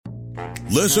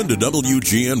Listen to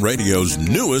WGN Radio's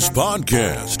newest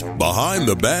podcast, Behind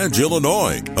the Badge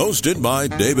Illinois, hosted by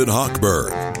David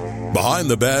Hochberg. Behind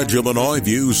the Badge Illinois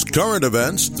views current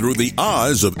events through the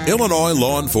eyes of Illinois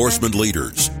law enforcement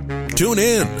leaders. Tune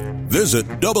in. Visit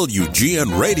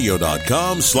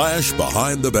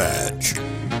WGNRadio.com/Behind the Badge.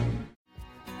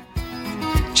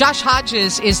 Josh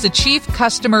Hodges is the Chief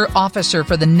Customer Officer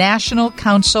for the National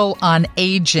Council on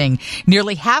Aging.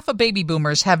 Nearly half of baby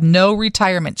boomers have no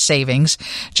retirement savings.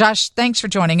 Josh, thanks for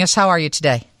joining us. How are you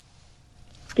today?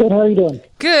 Good. How are you doing?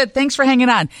 Good. Thanks for hanging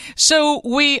on. So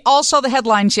we all saw the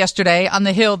headlines yesterday on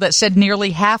the Hill that said nearly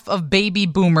half of baby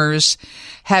boomers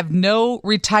have no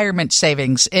retirement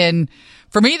savings. And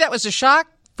for me, that was a shock.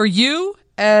 For you,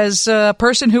 as a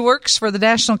person who works for the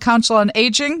National Council on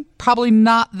Aging, probably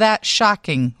not that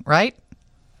shocking, right?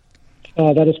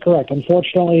 That is correct.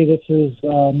 Unfortunately, this is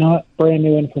not brand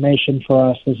new information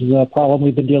for us. This is a problem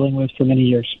we've been dealing with for many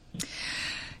years.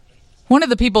 One of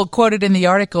the people quoted in the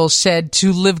article said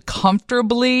to live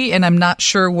comfortably, and I'm not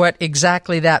sure what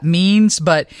exactly that means,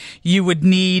 but you would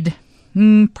need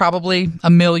probably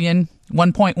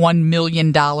 $1.1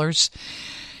 million.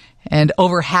 And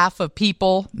over half of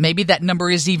people, maybe that number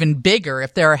is even bigger.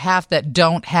 If there are half that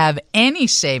don't have any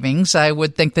savings, I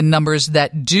would think the numbers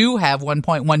that do have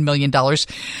 $1.1 million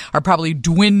are probably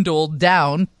dwindled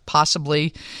down,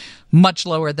 possibly much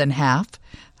lower than half.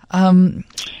 I think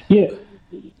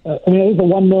the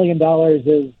 $1 million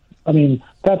is,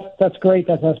 that's great,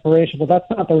 that's aspirational, but that's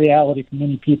not the reality for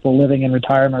many people living in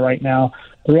retirement right now.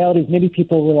 The reality is many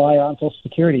people rely on Social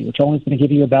Security, which only is going to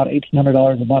give you about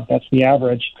 $1,800 a month. That's the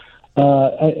average.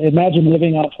 Imagine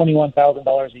living on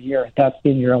 $21,000 a year. That's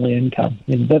being your only income.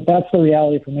 That's the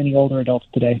reality for many older adults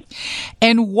today.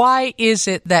 And why is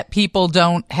it that people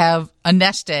don't have a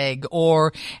nest egg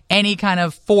or any kind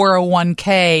of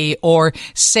 401k or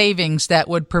savings that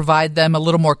would provide them a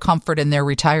little more comfort in their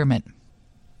retirement?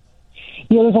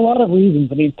 There's a lot of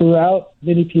reasons. Throughout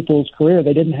many people's career,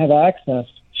 they didn't have access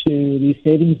to these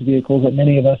savings vehicles that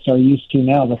many of us are used to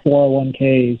now, the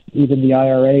 401ks, even the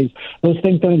IRAs. Those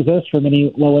things don't exist for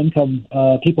many low-income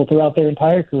people throughout their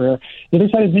entire career. The other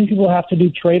side is many people have to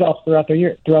do trade-offs throughout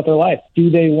their life.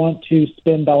 Do they want to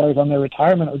spend dollars on their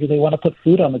retirement, or do they want to put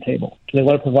food on the table? Do they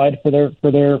want to provide for their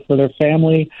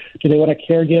family? Do they want to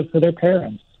caregive for their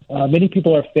parents? Many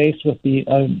people are faced with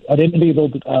an individual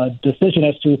decision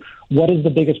as to what is the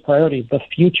biggest priority, the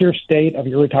future state of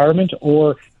your retirement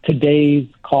or today's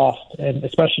cost. And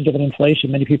especially given inflation,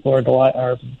 many people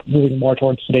are moving more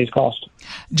towards today's cost.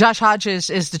 Josh Hodges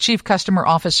is the Chief Customer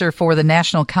Officer for the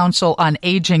National Council on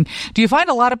Aging. Do you find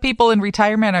a lot of people in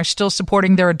retirement are still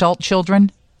supporting their adult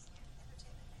children?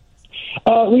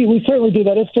 We certainly do.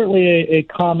 That is certainly a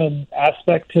common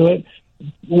aspect to it.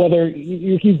 Whether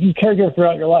you caregive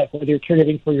throughout your life, whether you're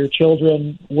caregiving for your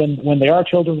children when they are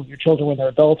children, your children when they're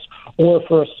adults, or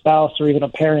for a spouse or even a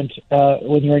parent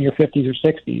when you're in your 50s or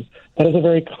 60s. That is a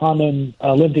very common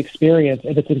lived experience,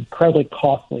 and it's an incredibly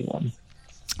costly one.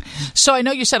 So I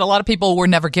know you said a lot of people were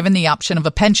never given the option of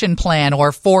a pension plan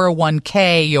or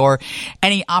 401k or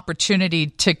any opportunity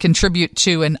to contribute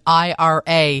to an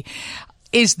IRA.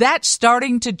 Is that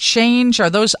starting to change? Are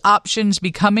those options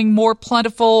becoming more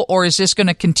plentiful, or is this going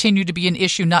to continue to be an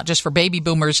issue not just for baby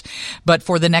boomers, but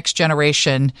for the next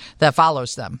generation that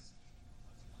follows them?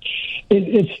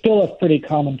 It's still a pretty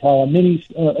common problem. Many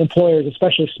employers,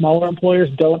 especially smaller employers,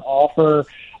 don't offer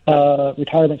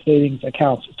retirement savings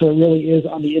accounts. So it really is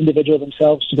on the individual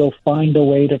themselves to go find a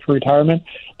way for retirement.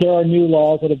 There are new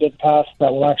laws that have been passed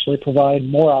that will actually provide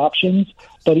more options.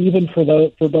 But even for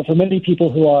many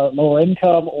people who are lower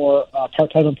income or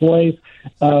part-time employees,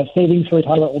 savings for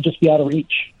retirement will just be out of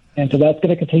reach. And so that's going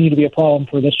to continue to be a problem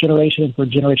for this generation and for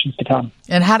generations to come.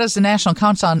 And how does the National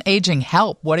Council on Aging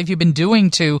help? What have you been doing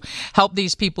to help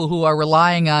these people who are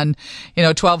relying on,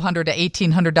 $1,200 to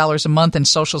 $1,800 a month in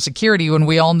Social Security, when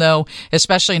we all know,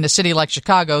 especially in a city like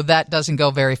Chicago, that doesn't go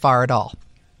very far at all?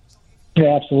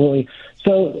 Yeah, absolutely.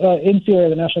 So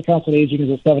NCOA, the National Council on Aging, is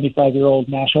a 75-year-old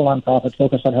national nonprofit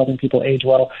focused on helping people age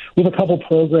well. We have a couple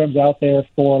programs out there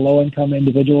for low-income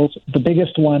individuals. The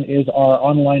biggest one is our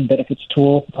online benefits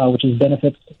tool, which is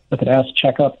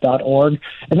benefits.checkup.org.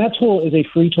 And that tool is a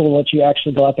free tool that lets you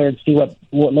actually go out there and see what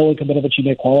low-income benefits you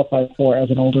may qualify for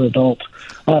as an older adult.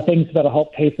 Things that will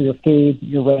help pay for your food,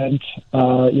 your rent,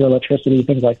 your electricity,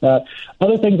 things like that.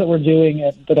 Other things that we're doing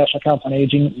at the National Council on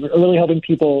Aging, we're really helping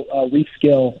people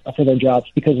reskill for their jobs,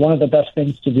 because one of the best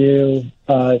things to do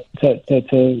to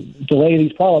delay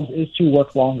these problems is to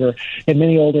work longer. And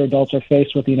many older adults are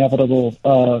faced with the inevitable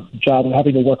job of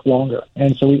having to work longer.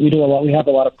 And so we do a lot. We have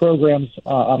a lot of programs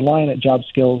online at Job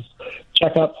Skills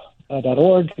Checkup.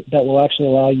 checkup.org that will actually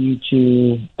allow you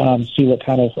to see what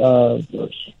kind of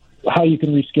how you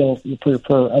can reskill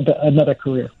for another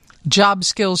career.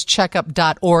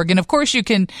 Jobskillscheckup.org. And of course, you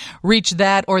can reach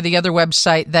that or the other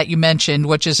website that you mentioned,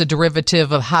 which is a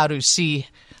derivative of how to see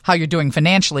how you're doing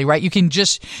financially, right? You can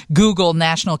just Google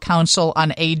National Council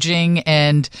on Aging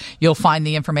and you'll find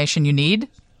the information you need.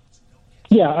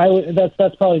 Yeah,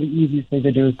 that's probably the easiest thing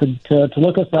to do is to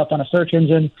look us up on a search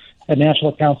engine at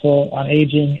National Council on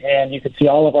Aging, and you can see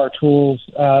all of our tools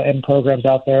and programs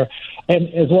out there,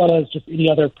 and as well as just any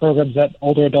other programs that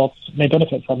older adults may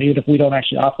benefit from, even if we don't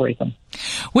actually operate them.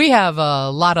 We have a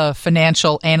lot of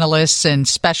financial analysts and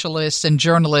specialists and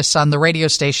journalists on the radio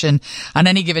station on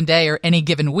any given day or any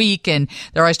given week, and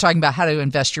they're always talking about how to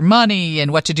invest your money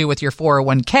and what to do with your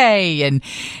 401k.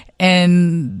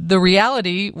 And the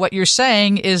reality, what you're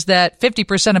saying, is that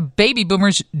 50% of baby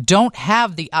boomers don't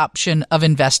have the option of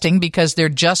investing because they're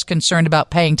just concerned about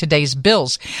paying today's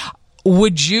bills.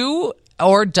 Would you,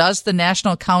 or does the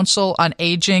National Council on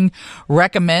Aging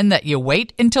recommend that you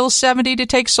wait until 70 to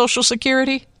take Social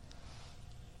Security?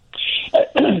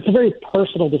 It's a very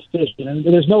personal decision, and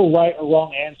there's no right or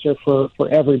wrong answer for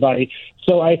everybody.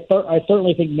 So I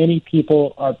certainly think many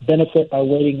people benefit by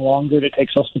waiting longer to take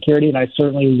Social Security, and I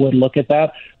certainly would look at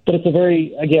that. But it's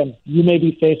again, you may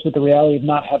be faced with the reality of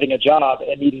not having a job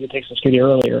and needing to take Social Security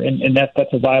earlier, and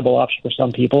that's a viable option for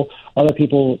some people. Other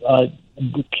people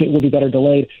would be better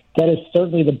delayed. That is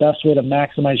certainly the best way to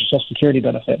maximize your Social Security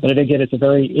benefit. But again, it's a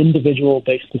very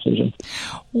individual-based decision.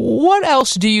 What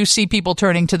else do you see people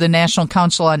turning to the National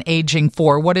Council on Aging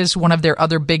for? What is one of their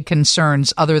other big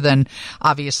concerns, other than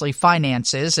obviously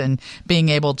finances and being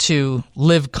able to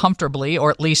live comfortably or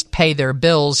at least pay their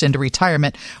bills into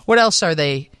retirement? What else are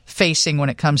they facing when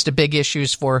it comes to big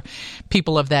issues for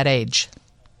people of that age?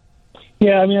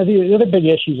 Yeah, I mean, the other big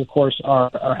issues, of course, are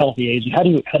healthy aging. How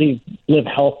do you live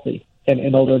healthy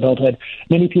in older adulthood?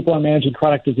 Many people are managing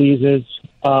chronic diseases,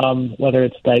 whether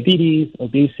it's diabetes,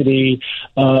 obesity,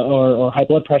 or high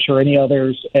blood pressure, or any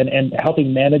others, and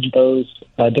helping manage those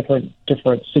different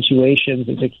situations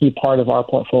is a key part of our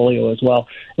portfolio as well.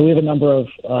 And we have a number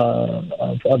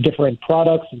of different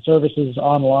products and services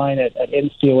online at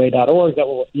ncoa.org that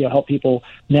will help people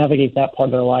navigate that part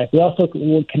of their life. We also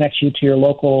will connect you to your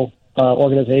local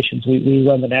organizations. We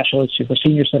run the National Institute for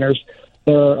Senior Centers.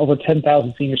 There are over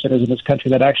 10,000 senior centers in this country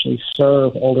that actually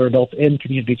serve older adults in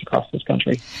communities across this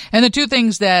country. And the two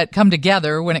things that come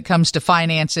together when it comes to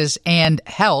finances and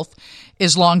health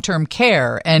is long-term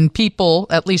care. And people,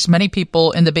 at least many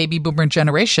people in the baby boomer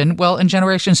generation, well, in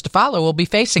generations to follow, will be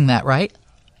facing that, right?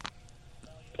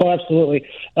 Oh, absolutely.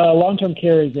 Long-term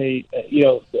care is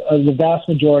the vast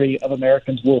majority of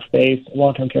Americans will face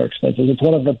long-term care expenses. It's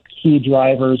one of the key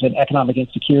drivers in economic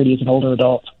insecurity as an older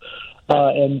adult.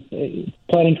 And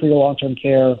planning for your long-term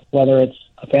care, whether it's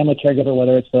a family caregiver,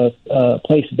 whether it's a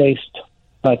place-based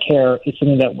care, is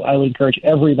something that I would encourage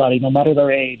everybody, no matter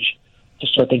their age, to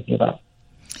start thinking about.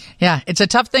 Yeah, it's a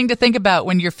tough thing to think about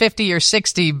when you're 50 or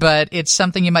 60, but it's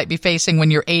something you might be facing when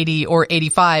you're 80 or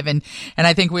 85. And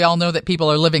I think we all know that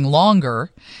people are living longer,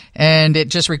 and it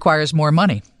just requires more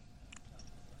money.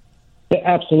 Yeah,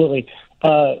 absolutely.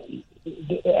 And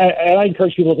I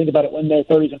encourage people to think about it when they're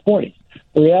 30s and 40s.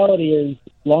 The reality is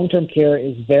long-term care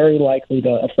is very likely to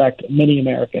affect many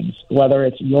Americans, whether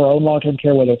it's your own long-term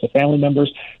care, whether it's a family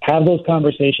member's. Have those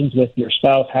conversations with your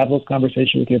spouse, have those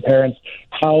conversations with your parents,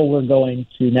 how we're going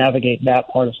to navigate that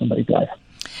part of somebody's life.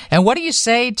 And what do you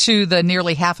say to the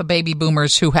nearly half of baby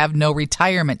boomers who have no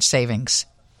retirement savings?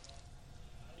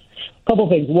 A couple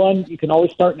things. One, you can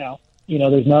always start now.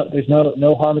 There's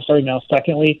no harm in starting now.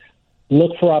 Secondly,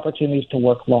 look for opportunities to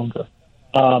work longer.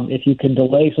 If you can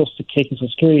delay taking Social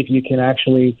Security, if you can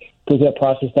actually go through that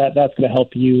process, that's going to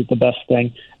help you the best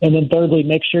thing. And then thirdly,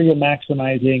 make sure you're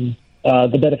maximizing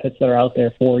the benefits that are out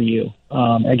there for you.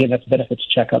 Again, that's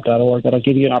benefitscheckup.org. That'll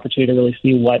give you an opportunity to really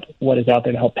see what is out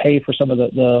there to help pay for some of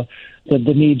the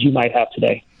needs you might have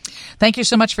today. Thank you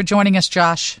so much for joining us,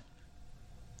 Josh.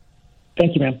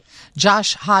 Thank you, ma'am.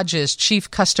 Josh Hodges, Chief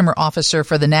Customer Officer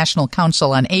for the National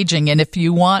Council on Aging. And if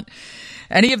you want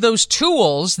any of those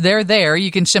tools, they're there. You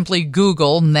can simply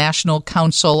Google National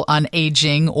Council on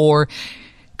Aging or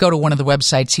go to one of the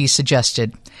websites he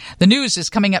suggested. The news is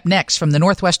coming up next from the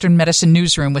Northwestern Medicine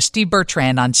Newsroom with Steve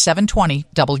Bertrand on 720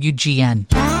 WGN.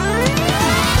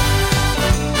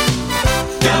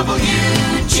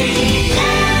 WGN.